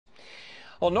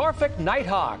Well, Norfolk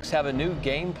Nighthawks have a new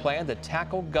game plan to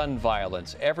tackle gun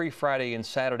violence. Every Friday and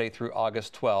Saturday through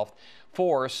August 12th,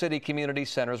 4 city community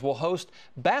centers will host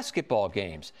basketball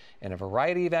games and a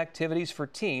variety of activities for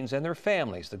teens and their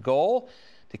families. The goal?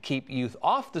 To keep youth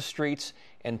off the streets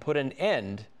and put an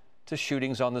end to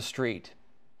shootings on the street.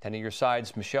 10 of your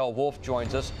sides, Michelle Wolf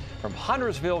joins us from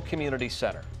Huntersville Community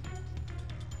Center.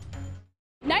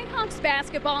 Nighthawks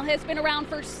basketball has been around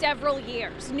for several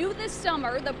years. New this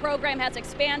summer, the program has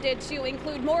expanded to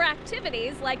include more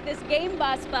activities like this game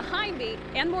bus behind me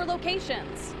and more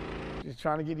locations. Just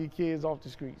trying to get these kids off the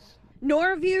streets.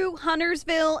 Norview,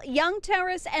 Huntersville, Young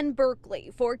Terrace, and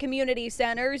Berkeley, 4 community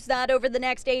centers that over the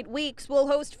next 8 weeks will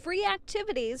host free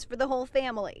activities for the whole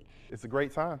family. It's a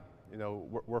great time. You know,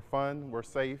 we're fun, we're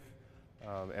safe,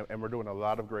 and we're doing a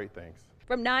lot of great things.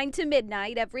 From 9 to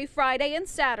midnight every Friday and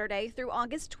Saturday through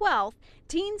August 12th,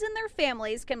 teens and their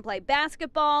families can play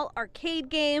basketball, arcade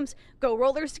games, go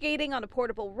roller skating on a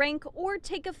portable rink, or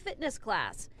take a fitness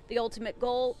class. The ultimate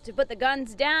goal, to put the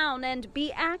guns down and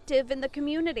be active in the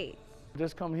community.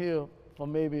 Just come here for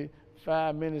maybe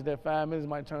 5 minutes. That 5 minutes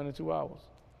might turn into 2 hours.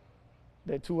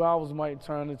 That 2 hours might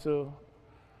turn into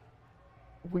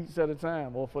weeks at a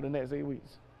time, or for the next 8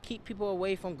 weeks. Keep people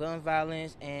away from gun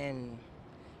violence and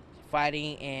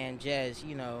fighting and just,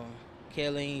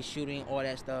 killing, shooting, all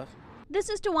that stuff. This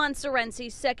is Dewan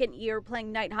Sorensi's second year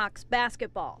playing Nighthawks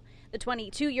basketball. The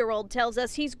 22-year-old tells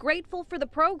us he's grateful for the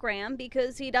program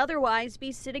because he'd otherwise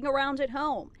be sitting around at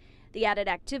home. The added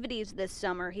activities this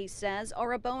summer, he says,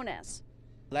 are a bonus.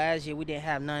 Last year we didn't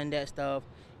have none of that stuff,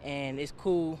 and it's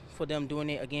cool for them doing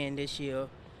it again this year.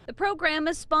 The program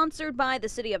is sponsored by the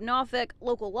City of Norfolk,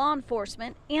 local law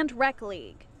enforcement, and Rec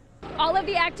League. All of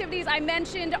the activities I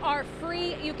mentioned are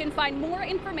free. You can find more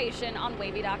information on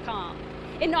wavy.com.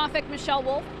 In Norfolk, Michelle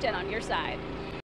Wolf, 10 on your side.